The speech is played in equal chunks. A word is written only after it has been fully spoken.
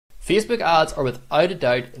Facebook ads are without a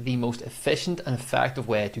doubt the most efficient and effective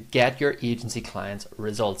way to get your agency clients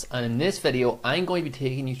results. And in this video, I'm going to be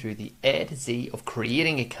taking you through the A to Z of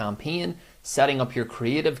creating a campaign, setting up your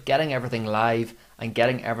creative, getting everything live, and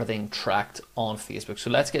getting everything tracked on Facebook. So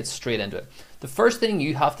let's get straight into it. The first thing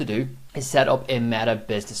you have to do is set up a Meta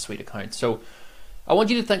Business Suite account. So I want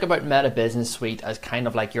you to think about Meta Business Suite as kind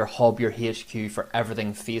of like your hub, your HQ for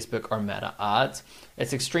everything Facebook or Meta ads.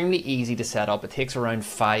 It's extremely easy to set up. It takes around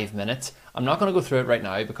 5 minutes. I'm not going to go through it right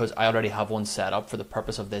now because I already have one set up for the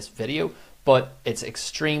purpose of this video, but it's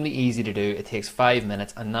extremely easy to do. It takes 5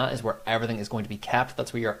 minutes, and that is where everything is going to be kept.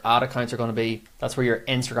 That's where your ad accounts are going to be. That's where your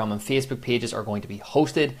Instagram and Facebook pages are going to be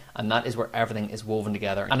hosted, and that is where everything is woven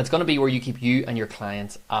together. And it's going to be where you keep you and your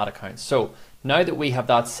clients' ad accounts. So now that we have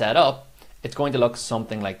that set up, it's going to look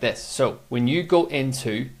something like this. So when you go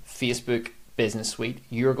into Facebook Business Suite,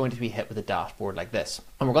 you're going to be hit with a dashboard like this.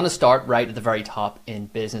 And we're going to start right at the very top in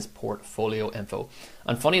Business Portfolio Info.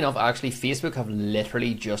 And funny enough, actually, Facebook have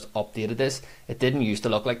literally just updated this. It didn't used to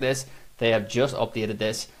look like this. They have just updated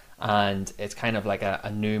this, and it's kind of like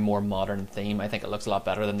a new, more modern theme. I think it looks a lot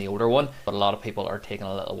better than the older one, but a lot of people are taking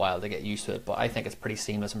a little while to get used to it, but I think it's pretty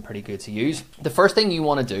seamless and pretty good to use. The first thing you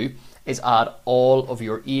want to do is add all of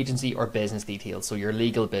your agency or business details. So your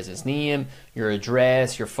legal business name, your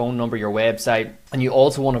address, your phone number, your website, and you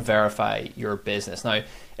also want to verify your business. Now,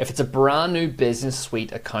 if it's a brand new Business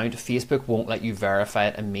Suite account, Facebook won't let you verify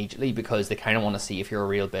it immediately because they kind of want to see if you're a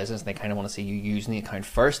real business, and they kind of want to see you using the account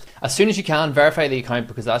first. As soon as you can, verify the account,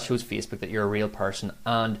 because that shows Facebook that you're a real person,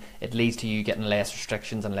 and it leads to you getting less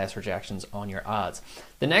restrictions and less rejections on your ads.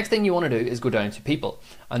 The next thing you want to do is go down to people,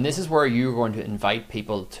 and this is where you're going to invite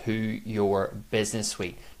people to your Business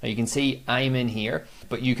Suite. Now you can see I'm in here,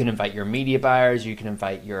 but you can invite your media buyers, you can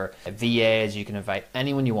invite your VAs, you can invite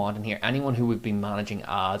anyone you want in here, anyone who would be managing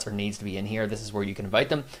ads or needs to be in here. This is where you can invite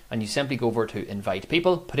them, and you simply go over to invite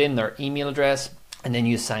people, put in their email address, and then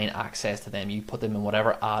you assign access to them. You put them in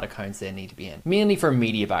whatever ad accounts they need to be in. Mainly for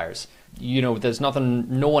media buyers. You know, there's no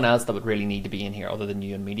one else that would really need to be in here other than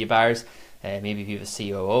you and media buyers. Maybe if you have a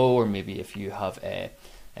COO, or maybe if you have a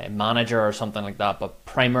manager or something like that, but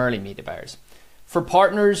primarily media buyers. For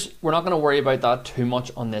partners, we're not going to worry about that too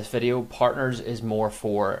much on this video. Partners is more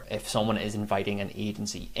for if someone is inviting an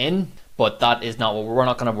agency in, but that is not what we're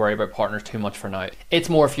not going to worry about partners too much for now. It's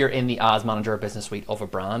more if you're in the ads manager or business suite of a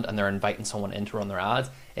brand and they're inviting someone in to run their ads,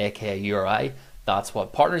 aka URI. That's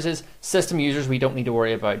what partners is. System users we don't need to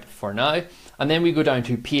worry about for now. And then we go down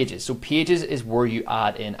to pages. So pages is where you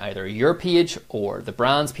add in either your page or the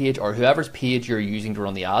brand's page or whoever's page you're using to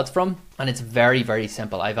run the ads from. And it's very, very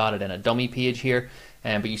simple. I've added in a dummy page here,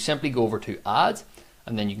 but you simply go over to ads,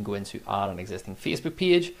 and then you can go into add an existing Facebook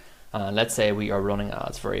page. Let's say we are running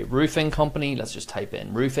ads for a roofing company. Let's just type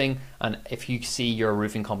in roofing, and if you see your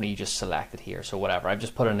roofing company, you just select it here. So whatever, I've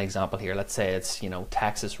just put an example here. Let's say it's, you know,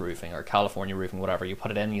 Texas roofing or California roofing, whatever. You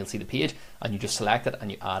put it in and you'll see the page, and you just select it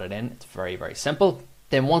and you add it in. It's very, very simple.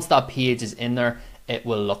 Then once that page is in there, it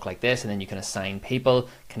will look like this, and then you can assign people,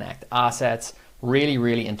 connect assets. Really,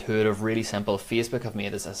 really intuitive, really simple. Facebook have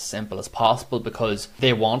made this as simple as possible because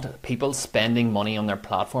they want people spending money on their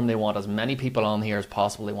platform. They want as many people on here as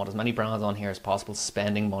possible. They want as many brands on here as possible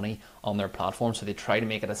spending money on their platform. So they try to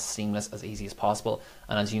make it as seamless, as easy as possible.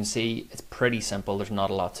 And as you can see, it's pretty simple. There's not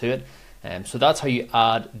a lot to it. So that's how you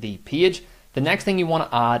add the page. The next thing you want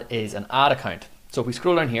to add is an ad account. So if we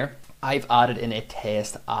scroll down here, I've added in a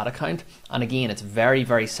test ad account, and again, it's very,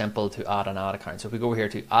 very simple to add an ad account. So if we go here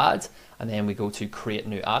to ads, and then we go to create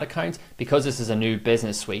new ad account, because this is a new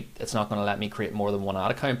business suite, it's not going to let me create more than one ad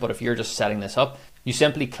account. But if you're just setting this up, you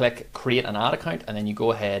simply click create an ad account, and then you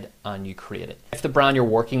go ahead and you create it. If the brand you're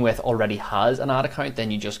working with already has an ad account,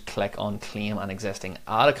 then you just click on claim an existing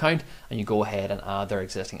ad account, and you go ahead and add their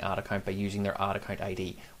existing ad account by using their ad account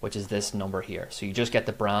ID, which is this number here. So you just get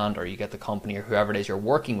the brand, or you get the company, or whoever it is you're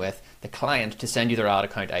working with, the client, to send you their ad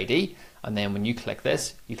account ID. And then when you click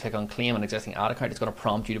this, you click on claim an existing ad account. It's going to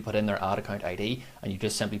prompt you to put in their ad account ID, and you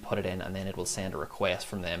just simply put it in, and then it will send a request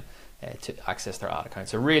from them to access their ad account.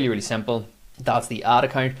 So really, really simple. That's the ad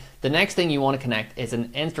account. The next thing you want to connect is an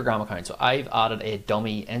Instagram account. So I've added a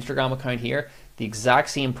dummy Instagram account here. The exact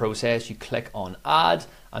same process. You click on add,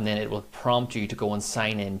 and then it will prompt you to go and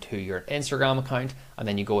sign in to your Instagram account, and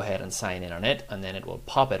then you go ahead and sign in on it, and then it will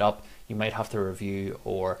pop it up. You might have to review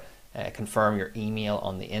or confirm your email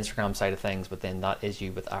on the Instagram side of things, but then that is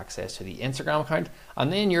you with access to the Instagram account,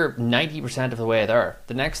 and then you're 90% of the way there.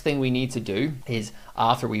 The next thing we need to do is,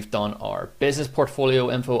 after we've done our business portfolio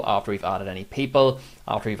info, after we've added any people,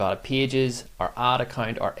 after we've added pages, our ad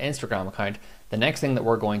account, our Instagram account, the next thing that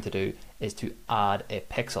we're going to do is to add a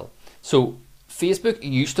pixel. So Facebook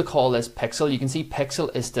used to call this pixel. You can see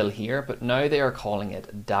pixel is still here, but now they are calling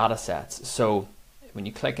it data sets. So when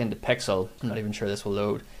you click into pixel, I'm not even sure this will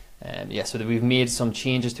load. Yeah, so that we've made some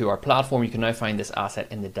changes to our platform. You can now find this asset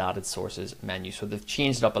in the data sources menu. So they've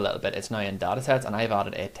changed it up a little bit. It's now in data sets, and I've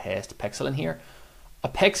added a test pixel in here. A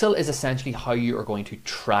pixel is essentially how you are going to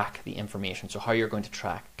track the information. So how you're going to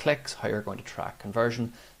track clicks, how you're going to track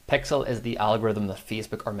conversion. Pixel is the algorithm that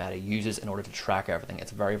Facebook or Meta uses in order to track everything.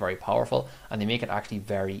 It's very, very powerful, and they make it actually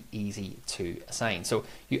very easy to assign. So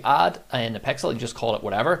you add in a pixel, you just call it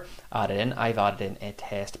whatever, add it in. I've added in a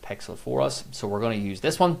test pixel for us. So we're going to use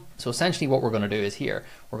this one. So essentially what we're going to do is here,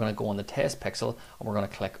 we're going to go on the test pixel and we're going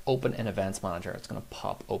to click open in Events Manager. It's going to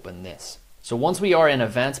pop open this. So once we are in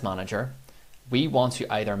Events Manager, we want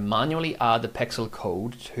to either manually add the pixel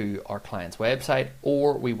code to our client's website,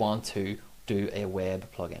 or we want to do a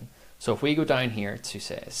web plugin. So if we go down here to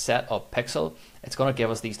say set up pixel, it's going to give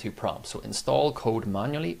us these two prompts. So install code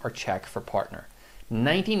manually or check for partner.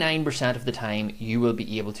 99% of the time you will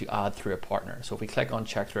be able to add through a partner. So if we click on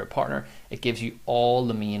check through a partner, it gives you all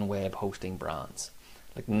the main web hosting brands.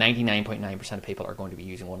 Like 99.9% of people are going to be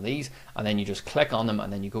using one of these, and then you just click on them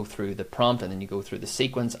and then you go through the prompt and then you go through the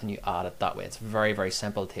sequence and you add it that way. It's very, very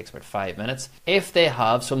simple. It takes about 5 minutes. If they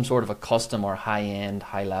have some sort of a custom or high-end,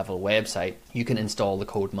 high-level website, you can install the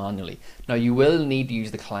code manually. Now you will need to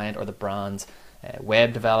use the client or the brand's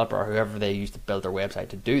web developer or whoever they use to build their website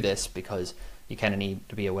to do this, because you kind of need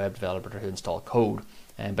to be a web developer to install code.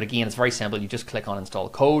 But again, it's very simple. You just click on install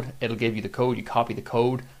code. It'll give you the code. You copy the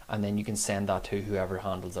code, and then you can send that to whoever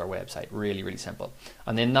handles their website. Really, really simple.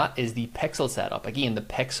 And then that is the pixel setup. Again, the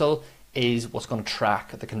pixel is what's going to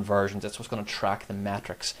track the conversions. It's what's going to track the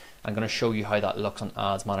metrics. I'm going to show you how that looks on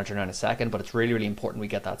Ads Manager now in a second, but it's really, really important we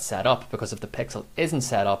get that set up, because if the pixel isn't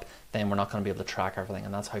set up, then we're not going to be able to track everything.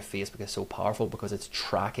 And that's how Facebook is so powerful, because its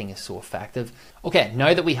tracking is so effective. Okay,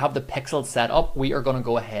 now that we have the pixel set up, we are going to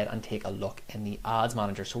go ahead and take a look in the Ads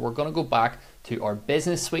Manager. So we're going to go back to our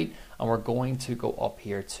business suite, and we're going to go up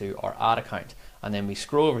here to our ad account. And then we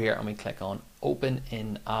scroll over here and we click on open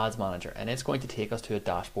in Ads Manager, and it's going to take us to a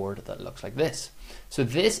dashboard that looks like this. So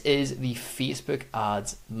this is the Facebook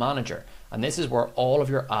Ads Manager, and this is where all of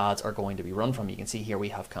your ads are going to be run from. You can see here we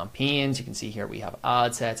have campaigns, you can see here we have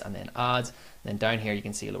ad sets and then ads, and then down here you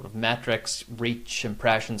can see a load of metrics, reach,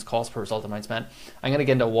 impressions, cost per result, amount spent. I'm going to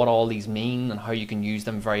get into what all these mean and how you can use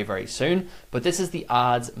them very, very soon, but this is the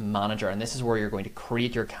Ads Manager, and this is where you're going to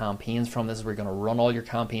create your campaigns from. This is where you're going to run all your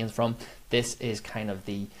campaigns from. This is kind of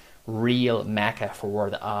the real mecca for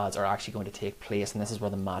where the ads are actually going to take place, and this is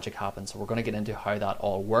where the magic happens. So we're going to get into how that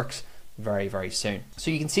all works very, very soon.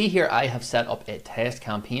 So you can see here I have set up a test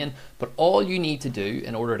campaign, but all you need to do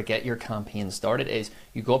in order to get your campaign started is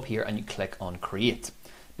you go up here and you click on create.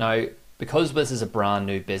 Now, because this is a brand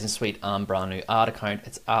new business suite and brand new ad account,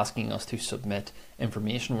 it's asking us to submit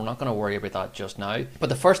information. We're not going to worry about that just now, but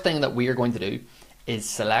the first thing that we are going to do is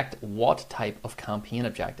select what type of campaign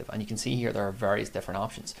objective. And you can see here there are various different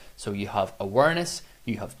options. So you have awareness,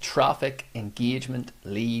 you have traffic, engagement,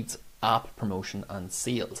 leads, app promotion, and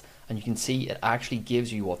sales. And you can see it actually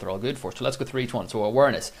gives you what they're all good for. So let's go through each one. So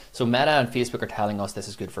awareness. So Meta and Facebook are telling us this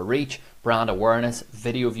is good for reach, brand awareness,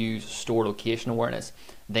 video views, store location awareness.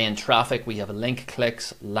 Then traffic, we have link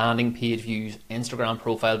clicks, landing page views, Instagram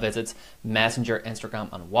profile visits, Messenger, Instagram,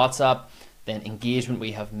 and WhatsApp. Then engagement,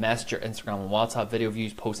 we have Messenger, Instagram, and WhatsApp, video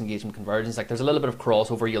views, post engagement, conversions. Like there's a little bit of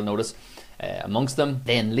crossover, you'll notice amongst them.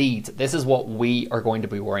 Then leads. This is what we are going to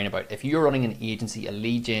be worrying about. If you're running an agency, a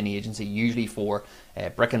lead gen agency, usually for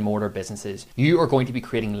brick and mortar businesses, you are going to be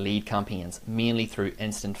creating lead campaigns mainly through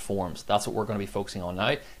instant forms. That's what we're going to be focusing on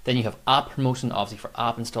now. Then you have app promotion, obviously for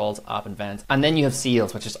app installs, app events, and then you have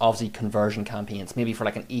sales, which is obviously conversion campaigns, maybe for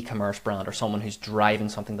like an e-commerce brand or someone who's driving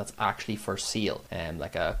something that's actually for sale,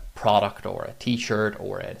 like a product or a t-shirt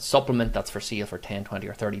or a supplement that's for sale for 10, 20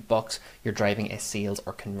 or 30 bucks. You're driving a sales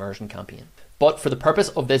or conversion campaign. But for the purpose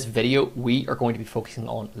of this video, we are going to be focusing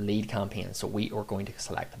on lead campaigns. So we are going to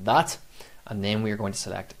select that, and then we are going to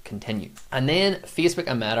select continue. And then Facebook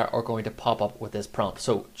and Meta are going to pop up with this prompt.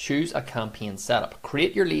 So choose a campaign setup.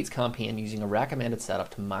 Create your leads campaign using a recommended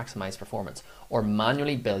setup to maximize performance, or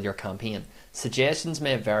manually build your campaign. Suggestions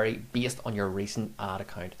may vary based on your recent ad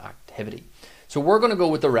account activity. So we're going to go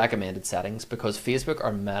with the recommended settings because Facebook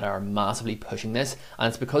or Meta are massively pushing this, and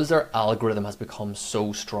it's because their algorithm has become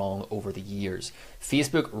so strong over the years.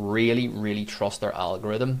 Facebook really trusts their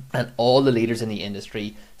algorithm, and all the leaders in the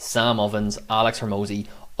industry, Sam Ovens, Alex Hormozy,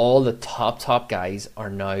 all the top guys are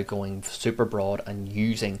now going super broad and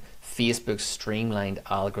using Facebook's streamlined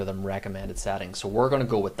algorithm recommended settings. So we're going to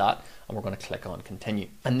go with that, and we're going to click on continue.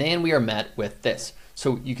 And then we are met with this.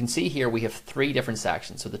 So you can see here we have 3 different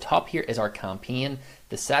sections. So the top here is our campaign,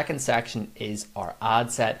 the second section is our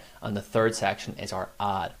ad set, and the third section is our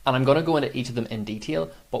ad. And I'm going to go into each of them in detail,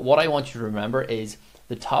 but what I want you to remember is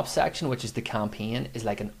the top section, which is the campaign, is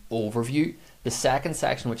like an overview. The second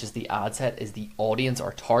section, which is the ad set, is the audience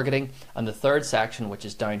or targeting. And the third section, which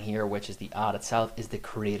is down here, which is the ad itself, is the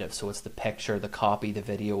creative. So it's the picture, the copy, the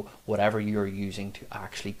video, whatever you're using to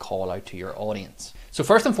actually call out to your audience. So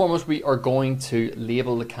first and foremost, we are going to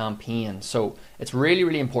label the campaign. So it's really,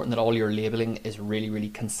 really important that all your labeling is really, really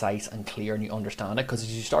concise and clear and you understand it, because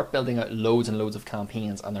as you start building out loads and loads of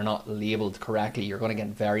campaigns and they're not labeled correctly, you're going to get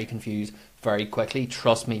very confused very quickly.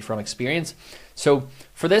 Trust me from experience. So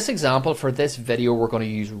for this example, for this video, we're going to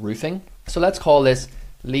use roofing. So let's call this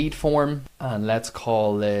lead form, and let's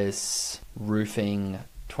call this roofing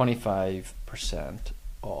 25%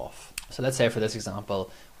 off. So let's say for this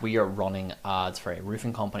example, we are running ads for a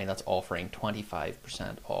roofing company that's offering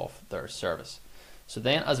 25% off their service. So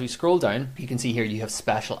then as we scroll down, you can see here you have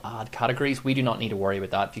special ad categories. We do not need to worry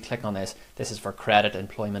about that. If you click on this, this is for credit,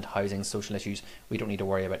 employment, housing, social issues. We don't need to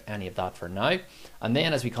worry about any of that for now. And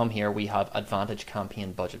then as we come here, we have Advantage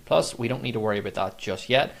Campaign Budget Plus. We don't need to worry about that just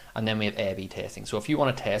yet. And then we have A/B testing. So if you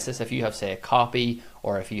want to test this, if you have, say, a copy,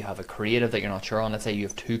 or if you have a creative that you're not sure on, let's say you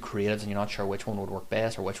have 2 creatives and you're not sure which one would work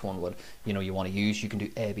best or which one would, you want to use, you can do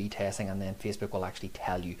A/B testing, and then Facebook will actually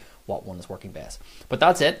tell you what one is working best. But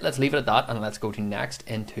that's it. Let's leave it at that, and let's go to next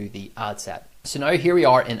into the ad set. So now here we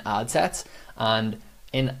are in ad sets, and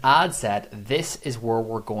in ad set, this is where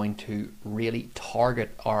we're going to really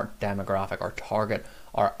target our demographic, or target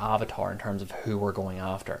our avatar in terms of who we're going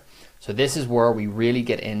after. So this is where we really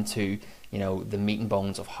get into the meat and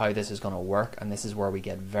bones of how this is going to work, and this is where we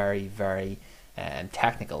get very, very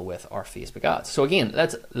technical with our Facebook ads. So again,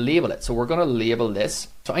 let's label it. So we're going to label this.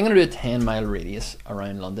 So I'm going to do a 10-mile radius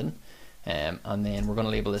around London, and then we're going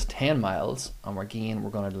to label this 10 miles, and we're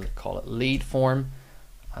going to call it lead form,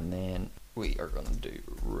 and then we are going to do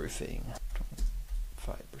roofing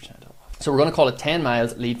 25% off. So we're going to call it 10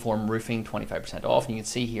 miles lead form roofing 25% off, and you can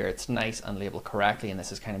see here it's nice and labeled correctly, and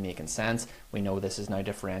this is kind of making sense. We know this is now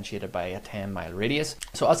differentiated by a 10-mile radius.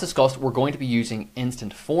 So as discussed, we're going to be using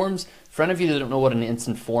instant forms. For any of you that don't know what an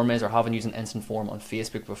instant form is or haven't used an instant form on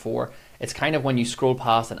Facebook before, it's kind of when you scroll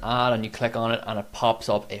past an ad and you click on it and it pops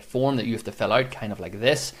up a form that you have to fill out, kind of like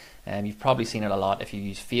this. You've probably seen it a lot if you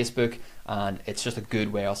use Facebook, and it's just a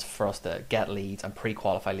good way for us to get leads and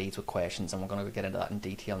pre-qualify leads with questions, and we're going to get into that in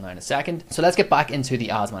detail now in a second. So let's get back into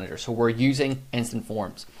the ads manager. So we're using instant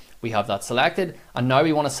forms. We have that selected, and now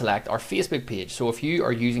we want to select our Facebook page. So if you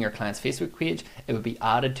are using your client's Facebook page, it would be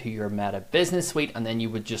added to your Meta Business Suite, and then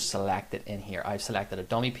you would just select it in here. I've selected a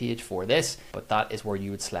dummy page for this, but that is where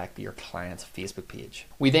you would select your client's Facebook page.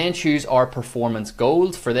 We then choose our performance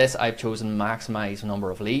goals. For this, I've chosen maximize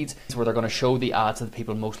number of leads, where they're going to show the ads to the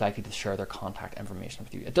people most likely to share their contact information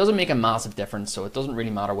with you. It doesn't make a massive difference, so it doesn't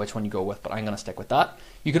really matter which one you go with, but I'm going to stick with that.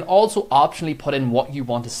 You can also optionally put in what you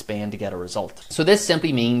want to spend to get a result. So this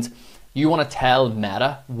simply means you want to tell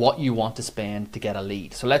Meta what you want to spend to get a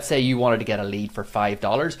lead. So let's say you wanted to get a lead for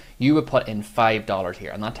 $5. You would put in $5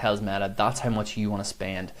 here, and that tells Meta that's how much you want to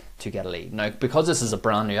spend to get a lead. Now, because this is a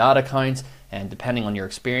brand new ad account, and depending on your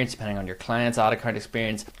experience, depending on your client's ad account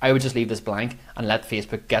experience, I would just leave this blank and let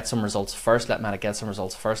Facebook get some results first, let Meta get some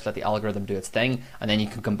results first, let the algorithm do its thing, and then you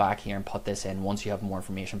can come back here and put this in once you have more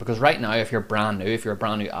information. Because right now, if you're brand new, if you're a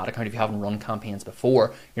brand new ad account, if you haven't run campaigns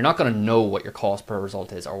before, you're not going to know what your cost per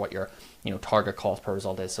result is or what your target cost per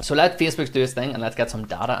result is. So let Facebook do its thing, and let's get some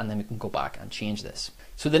data, and then we can go back and change this.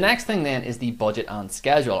 So the next thing then is the budget and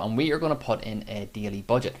schedule, and we are going to put in a daily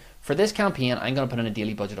budget. For this campaign, I'm going to put in a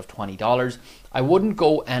daily budget of $20. I wouldn't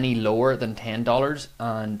go any lower than $10,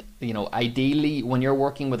 and ideally when you're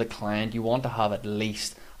working with a client, you want to have at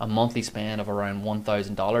least a monthly spend of around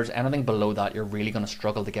 $1,000. Anything below that, you're really going to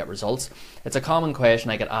struggle to get results. It's a common question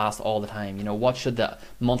I get asked all the time. What should the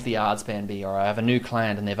monthly ad spend be? Or I have a new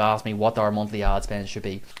client and they've asked me what our monthly ad spend should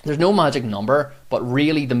be. There's no magic number, but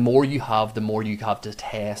really the more you have to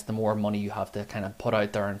test, the more money you have to kind of put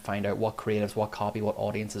out there and find out what creatives, what copy, what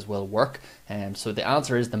audiences will work. So the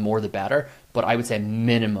answer is the more the better. But I would say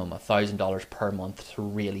minimum $1,000 per month to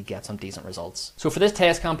really get some decent results. So for this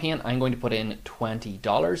test campaign, I'm going to put in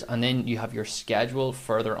 $20, and then you have your schedule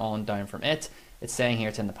further on down from it. It's saying here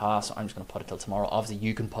it's in the past, so I'm just going to put it till tomorrow. Obviously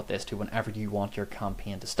you can put this to whenever you want your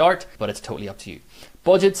campaign to start, but it's totally up to you.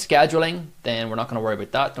 Budget scheduling, then we're not going to worry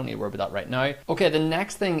about that. Don't need to worry about that right now. Okay, the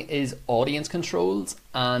next thing is audience controls,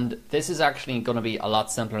 and this is actually going to be a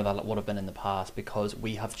lot simpler than it would have been in the past because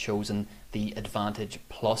we have chosen the Advantage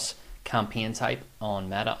Plus campaign type on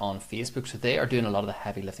Meta on Facebook, so they are doing a lot of the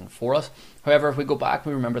heavy lifting for us. However, if we go back,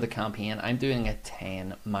 we remember the campaign, I'm doing a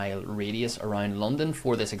 10-mile radius around London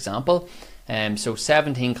for this example, so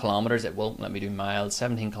 17 kilometers. It won't let me do miles.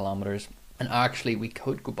 17 kilometers, and actually we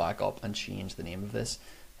could go back up and change the name of this,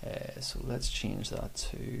 so let's change that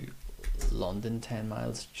to London 10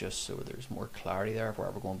 miles just so there's more clarity there where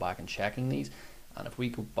we're going back and checking these. And if we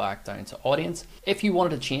go back down to audience, if you wanted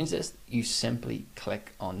to change this, you simply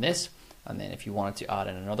click on this. And then if you wanted to add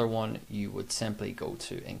in another one, you would simply go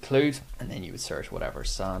to include, and then you would search whatever,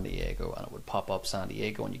 San Diego, and it would pop up San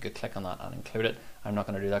Diego, and you could click on that and include it. I'm not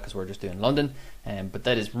going to do that because we're just doing London. But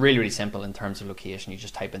that is really, really simple in terms of location. You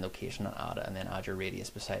just type in location and add it, and then add your radius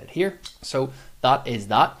beside it here. So that is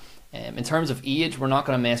that. In terms of age, we're not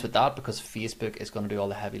going to mess with that because Facebook is going to do all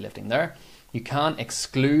the heavy lifting there. You can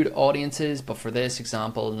exclude audiences, but for this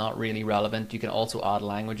example, not really relevant. You can also add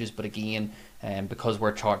languages, but again, because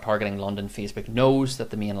we're targeting London, Facebook knows that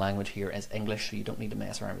the main language here is English, so you don't need to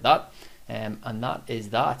mess around with that. And that is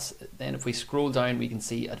that. Then if we scroll down, we can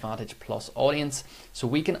see Advantage Plus audience. So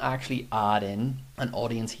we can actually add in an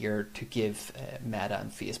audience here to give Meta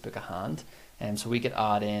and Facebook a hand. So we could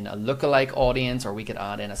add in a lookalike audience, or we could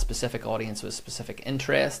add in a specific audience with specific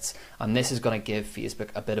interests, and this is going to give Facebook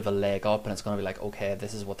a bit of a leg up, and it's going to be like, okay,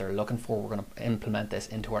 this is what they're looking for. We're going to implement this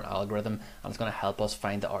into our algorithm, and it's going to help us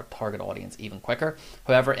find our target audience even quicker.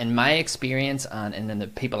 However, in my experience and in the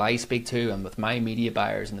people I speak to, and with my media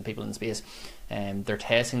buyers and the people in the space, they're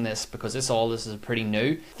testing this because this is pretty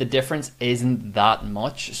new. The difference isn't that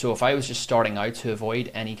much. So if I was just starting out, to avoid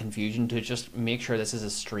any confusion, to just make sure this is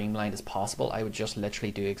as streamlined as possible, I would just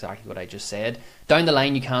literally do exactly what I just said. Down the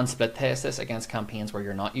line, you can split test this against campaigns where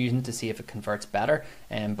you're not using it to see if it converts better.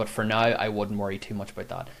 But for now, I wouldn't worry too much about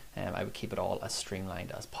that. I would keep it all as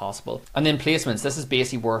streamlined as possible. And then placements. This is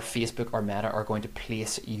basically where Facebook or Meta are going to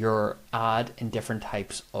place your ad in different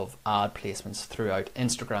types of ad placements throughout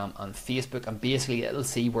Instagram and Facebook. And basically it'll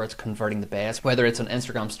see where it's converting the best, whether it's an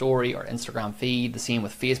Instagram story or Instagram feed. The same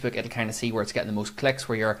with Facebook. It'll kind of see where it's getting the most clicks,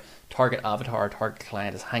 where your target avatar, target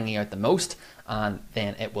client is hanging out the most. And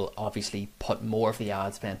then it will obviously put more of the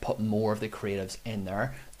ad spend, put more of the creatives in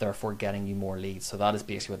there, therefore getting you more leads. So that is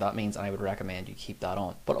basically what that means, and I would recommend you keep that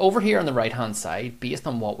on. But over here on the right hand side, based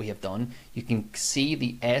on what we have done, you can see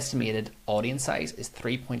the estimated audience size is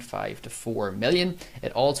 3.5 to 4 million.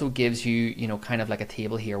 It also gives you, kind of like a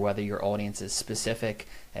table here, whether your audience is specific,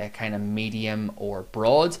 kind of medium or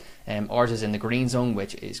broad. Ours is in the green zone,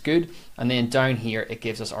 which is good. And then down here, it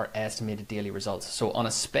gives us our estimated daily results. So on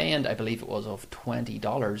a spend, I believe it was of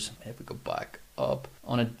 $20. If we go back up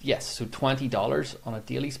on so $20 on a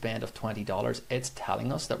daily spend of $20, it's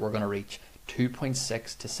telling us that we're going to reach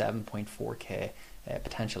 2.6 to 7.4k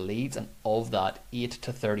potential leads, and of that, 8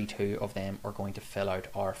 to 32 of them are going to fill out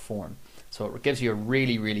our form. So it gives you a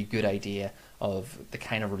really, really good idea of the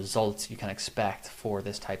kind of results you can expect for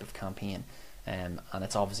this type of campaign. And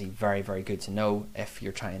it's obviously very, very good to know if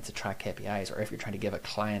you're trying to track KPIs, or if you're trying to give a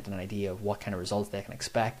client an idea of what kind of results they can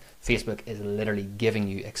expect. Facebook is literally giving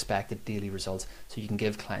you expected daily results, so you can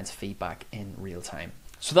give clients feedback in real time.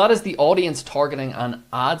 So that is the audience targeting and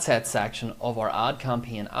ad set section of our ad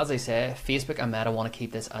campaign. As I say, Facebook and Meta want to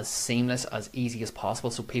keep this as seamless, as easy as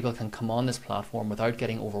possible, so people can come on this platform without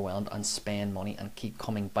getting overwhelmed and spend money and keep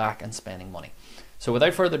coming back and spending money. So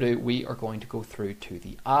without further ado, we are going to go through to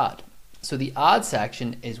the ad. So the ad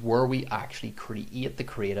section is where we actually create the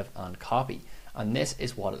creative and copy. And this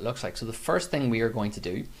is what it looks like. So the first thing we are going to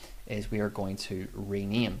do is we are going to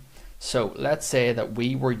rename. So let's say that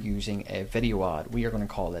we were using a video ad. We are going to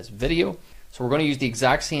call this video. So we're going to use the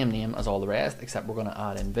exact same name as all the rest, except we're going to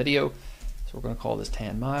add in video. So we're going to call this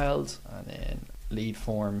 10 miles, and then lead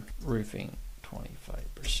form roofing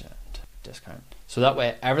 25% discount. So that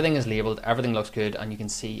way everything is labeled, everything looks good, and you can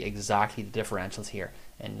see exactly the differentials here.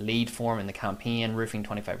 In lead form, in the campaign, roofing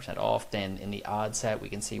 25% off. Then in the ad set, we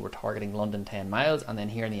can see we're targeting London 10 miles. And then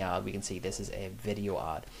here in the ad, we can see this is a video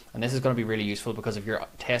ad. And this is going to be really useful because if you're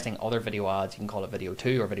testing other video ads, you can call it video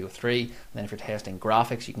 2 or video 3. And then if you're testing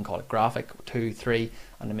graphics, you can call it graphic 2, 3.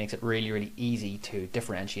 And it makes it really, really easy to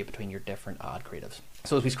differentiate between your different ad creatives.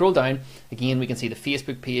 So as we scroll down, again, we can see the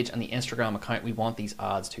Facebook page and the Instagram account we want these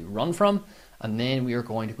ads to run from. And then we are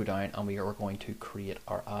going to go down and we are going to create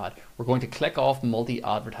our ad. We're going to click off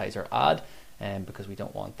multi-advertiser ad. because we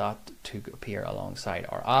don't want that to appear alongside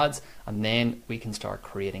our ads, and then we can start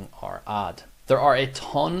creating our ad. There are a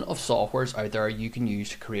ton of softwares out there you can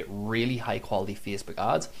use to create really high quality Facebook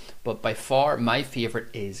ads, but by far my favorite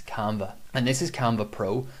is Canva. And this is Canva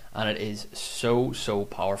Pro, and it is so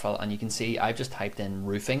powerful. And you can see I've just typed in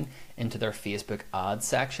roofing into their Facebook ads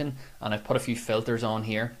section, and I've put a few filters on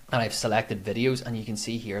here, and I've selected videos, and you can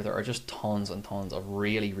see here there are just tons and tons of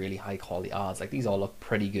really high quality ads. Like, these all look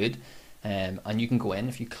pretty good. And you can go in,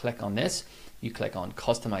 if you click on this, you click on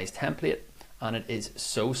customize template, and it is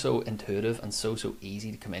so intuitive and so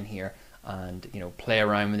easy to come in here and, you know, play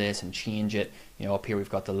around with this and change it. You know, up here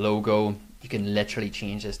we've got the logo. You can literally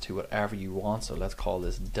change this to whatever you want. So let's call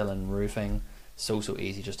this Dylan Roofing. So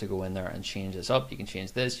easy just to go in there and change this up. You can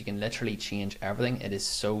change this. You can literally change everything. It is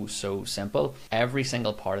so simple. Every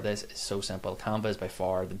single part of this is so simple. Canva is by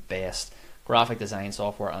far the best graphic design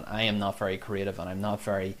software, and I am not very creative, and I'm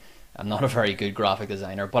not a very good graphic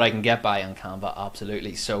designer, but I can get by on Canva,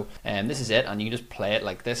 absolutely. So this is it, and you can just play it.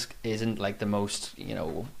 Like, this isn't like the most, you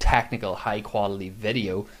know, technical high quality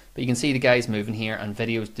video, but you can see the guys moving here, and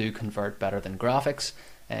videos do convert better than graphics.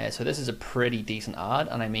 So this is a pretty decent ad.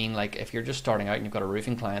 And I mean, like, if you're just starting out and you've got a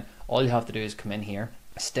roofing client, all you have to do is come in here,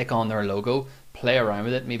 stick on their logo, play around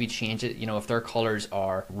with it, maybe change it. You know, if their colors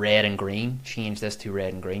are red and green, change this to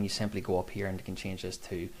red and green. You simply go up here and you can change this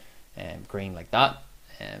to green like that.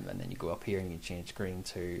 And then you go up here and you change green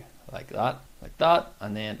to like that,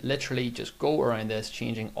 and then literally just go around this,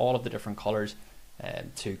 changing all of the different colors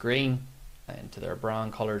to green and to their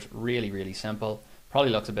brown colors. Really simple.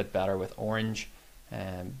 Probably looks a bit better with orange,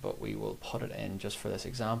 but we will put it in just for this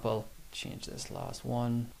example. Change this last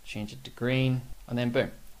one, change it to green, and then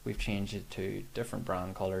boom, we've changed it to different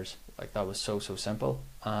brand colors. Like, that was so simple.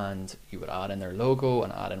 And you would add in their logo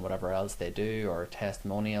and add in whatever else they do, or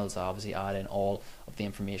testimonials, obviously add in all of the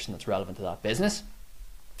information that's relevant to that business.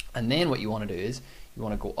 And then what you want to do is you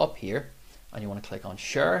want to go up here and you want to click on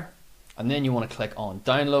share, and then you want to click on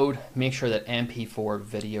download. Make sure that MP4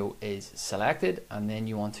 video is selected, and then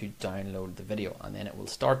you want to download the video, and then it will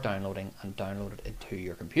start downloading and download it into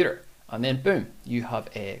your computer. And then boom, you have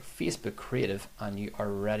a Facebook creative and you are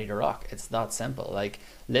ready to rock. It's that simple. Like,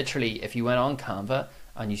 literally, if you went on Canva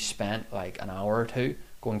and you spent like an hour or two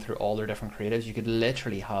going through all their different creatives, you could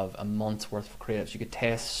literally have a month's worth of creatives. You could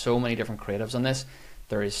test so many different creatives on this.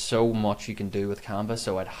 There is so much you can do with Canva,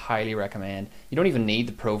 so I'd highly recommend. You don't even need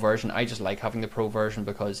the pro version. I just like having the pro version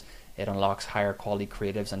because it unlocks higher quality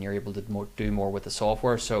creatives and you're able to do more with the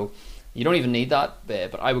software. So you don't even need that,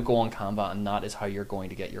 but I would go on Canva, and that is how you're going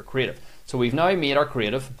to get your creative. So we've now made our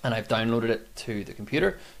creative and I've downloaded it to the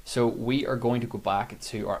computer. So we are going to go back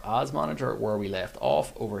to our ads manager where we left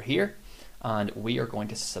off over here, and we are going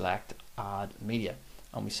to select add media,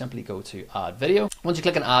 and we simply go to add video. Once you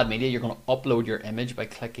click on add media, you're going to upload your image by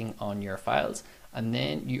clicking on your files, and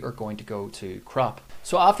then you are going to go to crop.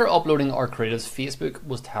 So after uploading our creatives, Facebook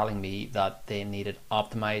was telling me that they needed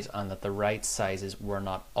optimize and that the right sizes were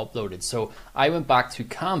not uploaded. So I went back to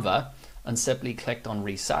Canva and simply clicked on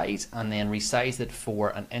resize, and then resized it for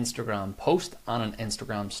an Instagram post and an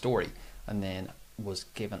Instagram story, and then was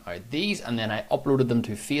given out these, and then I uploaded them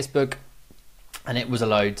to Facebook, and it was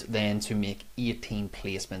allowed then to make 18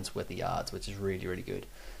 placements with the ads, which is really good.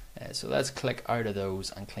 So let's click out of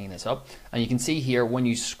those and clean this up, and you can see here when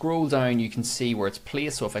you scroll down you can see where it's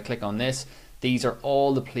placed. So if I click on this, these are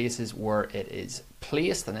all the places where it is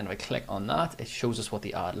placed, and then if I click on that, it shows us what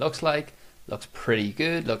the ad looks like. Looks pretty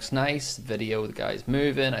good, looks nice. Video, the guy's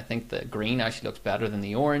moving. I think the green actually looks better than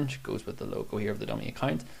the orange, goes with the logo here of the dummy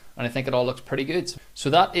account, and I think it all looks pretty good. So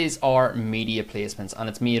that is our media placements, and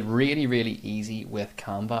it's made really easy with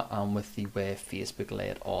Canva and with the way Facebook lay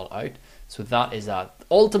it all out. So that is that.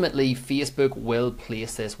 Ultimately, Facebook will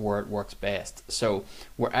place this where it works best. So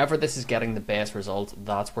wherever this is getting the best result,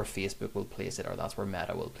 that's where Facebook will place it, or that's where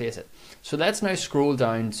Meta will place it. So let's now scroll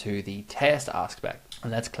down to the test aspect,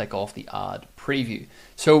 and let's click off the ad preview.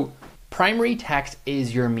 So primary text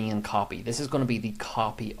is your main copy. This is going to be the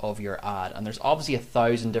copy of your ad, and there's obviously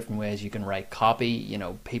 1,000 different ways you can write copy. You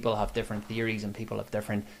know, people have different theories and people have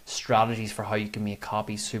different strategies for how you can make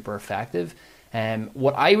copy super effective.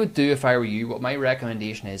 What I would do if I were you, what my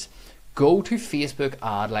recommendation is, go to Facebook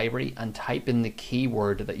ad library and type in the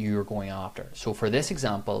keyword that you are going after. So for this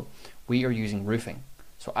example, we are using roofing.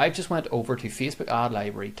 So I just went over to Facebook ad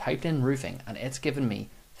library, typed in roofing, and it's given me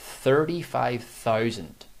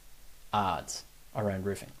 35,000 ads around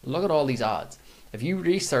roofing. Look at all these ads. If you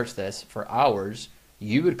research this for hours,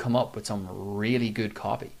 you would come up with some really good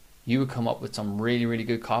copy. You would come up with some really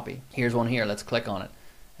good copy. Here's one here. Let's click on it.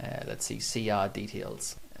 Let's see ad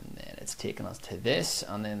details, and and then it's taking us to this,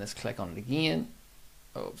 and then let's click on it again.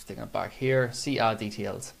 Oh, it's taking it back here. See ad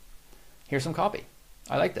details. Here's some copy.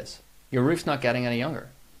 I like this. Your roof's not getting any younger,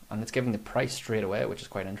 and it's giving the price straight away, which is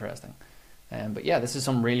quite interesting. But yeah, this is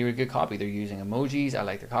some really, really good copy. They're using emojis. I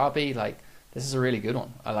like their copy. Like, this is a really good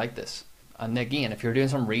one. I like this. And again, if you're doing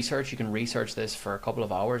some research, you can research this for a couple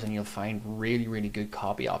of hours and you'll find really, really good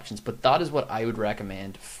copy options. But that is what I would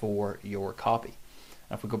recommend for your copy.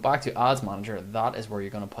 And if we go back to Ads Manager, that is where you're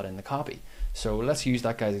going to put in the copy. So let's use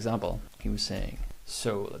that guy's example. He was saying,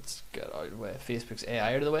 so let's get out of the way, Facebook's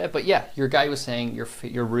AI out of the way. But yeah, your guy was saying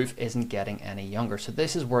your roof isn't getting any younger. So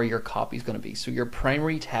this is where your copy is going to be. So your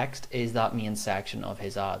primary text is that main section of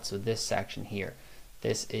his ad. So this section here,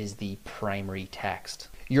 this is the primary text.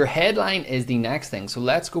 Your headline is the next thing. So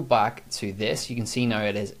let's go back to this. You can see now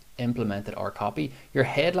it has implemented our copy. Your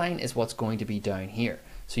headline is what's going to be down here.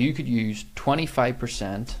 So you could use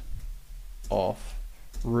 25% off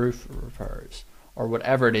roof repairs, or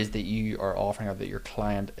whatever it is that you are offering or that your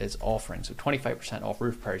client is offering. So 25% off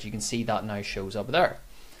roof repairs. You can see that now shows up there.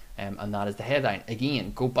 And that is the headline.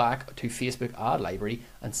 Again, go back to Facebook ad library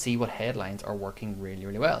and see what headlines are working really,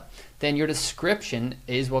 really well. Then your description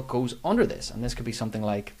is what goes under this. And this could be something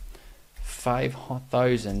like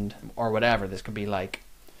 5,000 or whatever. This could be like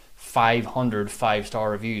 500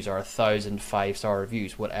 5-star reviews or 1,000 5-star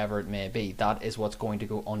reviews, whatever it may be. That is what's going to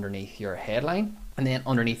go underneath your headline. And then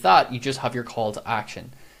underneath that, you just have your call to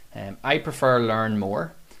action. I prefer learn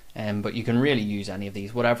more. But you can really use any of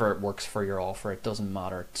these, whatever works for your offer. It doesn't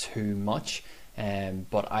matter too much,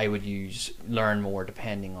 but I would use learn more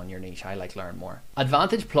depending on your niche. I like learn more.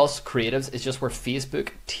 Advantage plus creatives is just where Facebook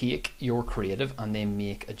take your creative and they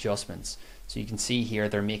make adjustments. So you can see here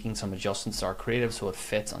they're making some adjustments to our creative so it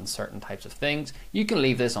fits on certain types of things. You can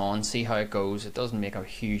leave this on, see how it goes. It doesn't make a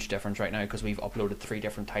huge difference right now because we've uploaded 3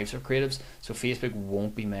 different types of creatives. So Facebook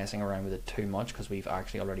won't be messing around with it too much because we've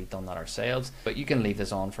actually already done that ourselves. But you can leave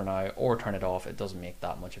this on for now or turn it off. It doesn't make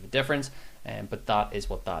that much of a difference. But that is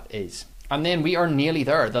what that is. And then we are nearly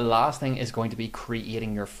there. The last thing is going to be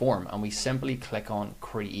creating your form. And we simply click on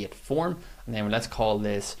create form. And then let's call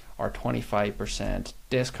this our 25%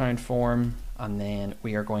 discount form. And then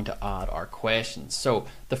we are going to add our questions. So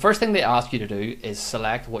the first thing they ask you to do is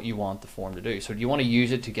select what you want the form to do. So do you want to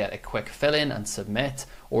use it to get a quick fill in and submit?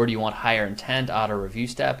 Or do you want higher intent, add a review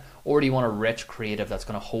step? Or do you want a rich creative that's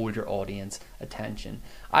going to hold your audience attention?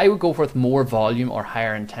 I would go with more volume or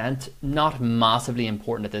higher intent. Not massively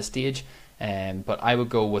important at this stage. But I would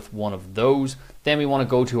go with one of those. Then we want to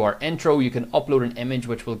go to our intro. You can upload an image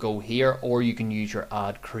which will go here, or you can use your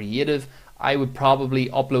ad creative. I would probably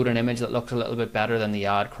upload an image that looks a little bit better than the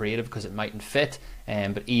ad creative because it mightn't fit,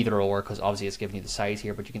 but either or, because obviously it's giving you the size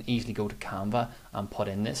here, but you can easily go to Canva and put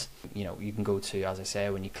in this. You know, you can go to, as I say,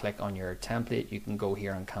 when you click on your template, you can go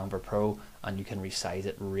here on Canva Pro and you can resize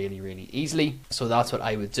it really, really easily. So that's what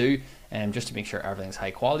I would do, just to make sure everything's high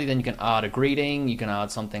quality. Then you can add a greeting. You can add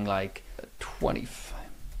something like 25.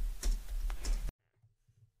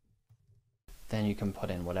 Then you can put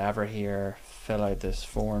in whatever here, fill out this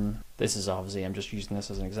form. This is obviously, I'm just using this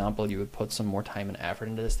as an example. You would put some more time and effort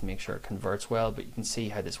into this to make sure it converts well, but you can see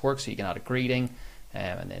how this works. So you can add a greeting,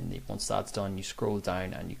 and then once that's done, you scroll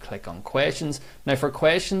down and you click on questions. Now for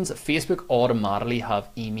questions, Facebook automatically have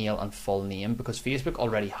email and full name because Facebook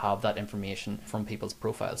already have that information from people's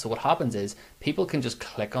profiles. So what happens is people can just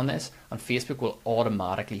click on this and Facebook will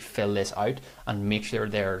automatically fill this out and make sure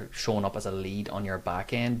they're showing up as a lead on your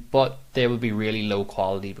back end, but they will be really low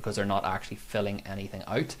quality because they're not actually filling anything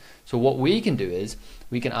out. So what we can do is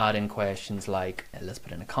we can add in questions like, let's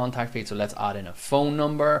put in a contact field. So let's add in a phone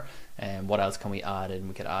number. And what else can we add in?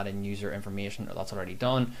 We could add in user information, that's already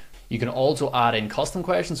done. You can also add in custom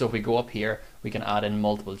questions. So if we go up here, we can add in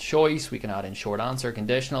multiple choice. We can add in short answer,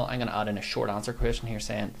 conditional. I'm going to add in a short answer question here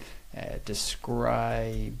saying,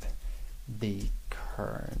 describe the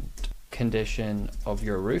current condition of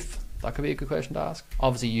your roof. That could be a good question to ask.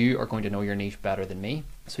 Obviously, you are going to know your niche better than me.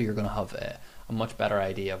 So you're going to have a much better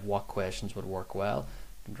idea of what questions would work well.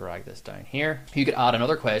 Drag this down here. You could add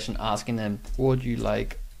another question asking them, would you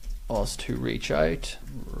like us to reach out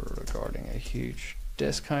regarding a huge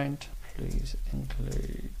discount? Please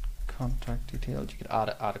include contact details. You could add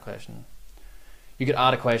a question. You could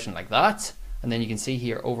add a question like that, and then you can see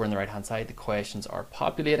here over on the right hand side the questions are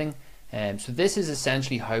populating. So this is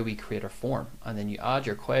essentially how we create our form, and then you add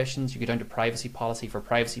your questions. You go down to privacy policy. For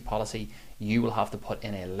privacy policy, you will have to put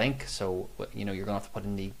in a link. So you know, you're going to have to put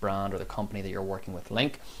in the brand or the company that you're working with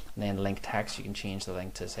link, and then link text. You can change the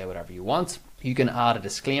link to say whatever you want. You can add a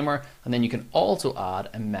disclaimer, and then you can also add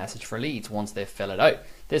a message for leads once they fill it out.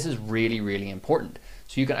 This is really, really important.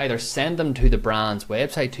 So you can either send them to the brand's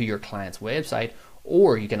website, to your client's website,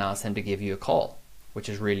 or you can ask them to give you a call, which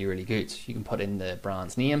is really, really good. So you can put in the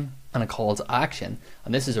brand's name and a call to action.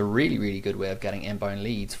 And this is a really, really good way of getting inbound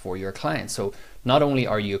leads for your clients. So not only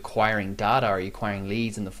are you acquiring data, are you acquiring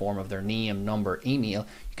leads in the form of their name, number, email,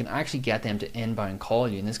 you can actually get them to inbound call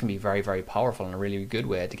you. And this can be very, very powerful and a really good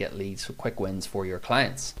way to get leads, so quick wins for your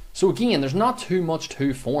clients. So again, there's not too much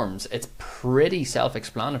to forms. It's pretty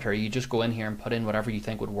self-explanatory. You just go in here and put in whatever you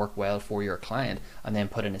think would work well for your client, and then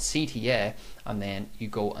put in a CTA, and then you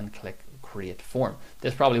go and click create form.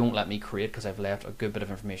 This probably won't let me create because I've left a good bit of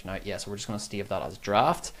information out yet, so we're just going to save that as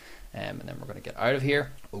draft, and then we're going to get out of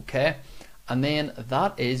here. Okay, and then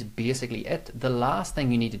that is basically it. The last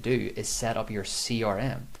thing you need to do is set up your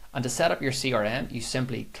CRM, and to set up your CRM you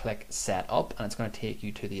simply click set up, and it's going to take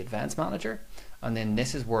you to the advanced manager, and then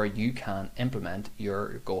this is where you can implement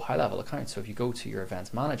your Go High Level account. So if you go to your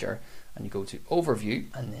advanced manager and you go to overview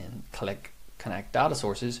and then click connect data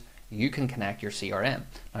sources, you can connect your CRM.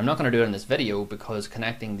 Now, I'm not going to do it in this video because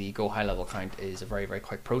connecting the Go High Level account is a very, very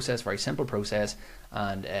quick process, very simple process,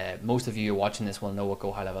 and most of you watching this will know what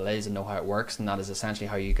Go High Level is and know how it works, and that is essentially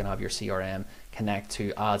how you can have your CRM connect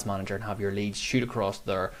to Ads Manager and have your leads shoot across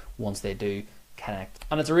there once they do connect.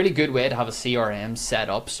 And it's a really good way to have a CRM set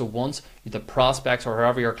up, so once the prospects or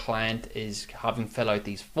whoever your client is having fill out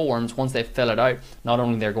these forms, once they fill it out, not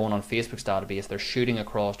only they're going on Facebook's database, they're shooting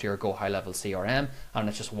across to your Go High Level CRM, and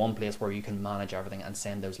it's just one place where you can manage everything and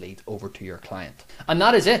send those leads over to your client. And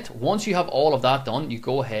that is it. Once you have all of that done, you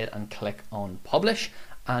go ahead and click on publish,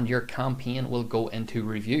 and your campaign will go into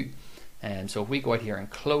review. And so if we go out here and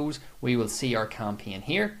close, we will see our campaign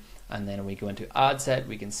here. And then when we go into ad set,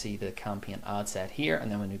 we can see the campaign ad set here, and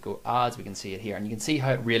then when we go ads, we can see it here. And you can see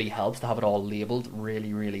how it really helps to have it all labeled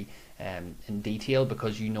really, really in detail,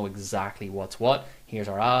 because you know exactly what's what. Here's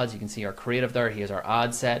our ads, you can see our creative there, here's our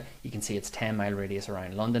ad set, you can see it's 10-mile radius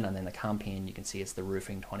around London, and then the campaign, you can see it's the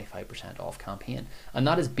roofing 25% off campaign. And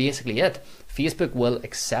that is basically it. Facebook will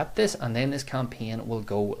accept this, and then this campaign will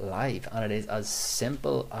go live, and it is as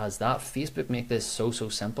simple as that. Facebook make this so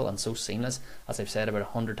simple and so seamless, as I've said about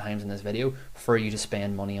 100 times in this video, for you to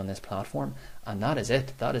spend money on this platform. And that is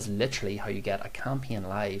it. That is literally how you get a campaign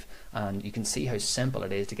live, and you can see how simple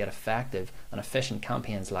it is to get effective and efficient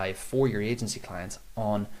campaigns live for your agency clients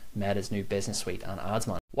on Meta's new business suite and Ads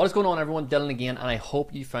Manager. What is going on, everyone? Dylan again, and I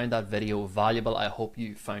hope you found that video valuable. I hope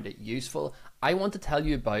you found it useful. I want to tell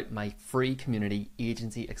you about my free community,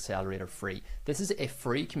 Agency Accelerator Free. This is a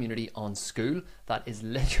free community on School that is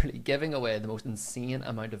literally giving away the most insane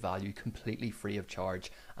amount of value completely free of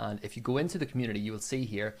charge. And if you go into the community, you will see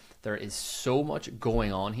here there is so much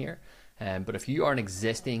going on here. But if you are an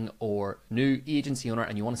existing or new agency owner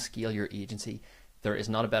and you want to scale your agency, there is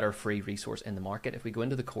not a better free resource in the market. If we go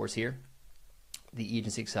into the course here, the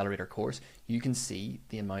Agency Accelerator course, you can see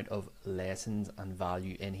the amount of lessons and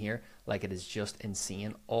value in here. Like, it is just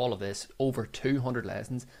insane. All of this, over 200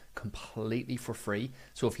 lessons, completely for free.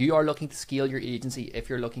 So if you are looking to scale your agency, if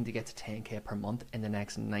you're looking to get to 10K per month in the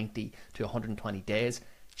next 90 to 120 days,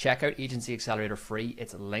 check out Agency Accelerator Free.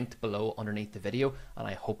 It's linked below underneath the video, and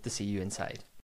I hope to see you inside.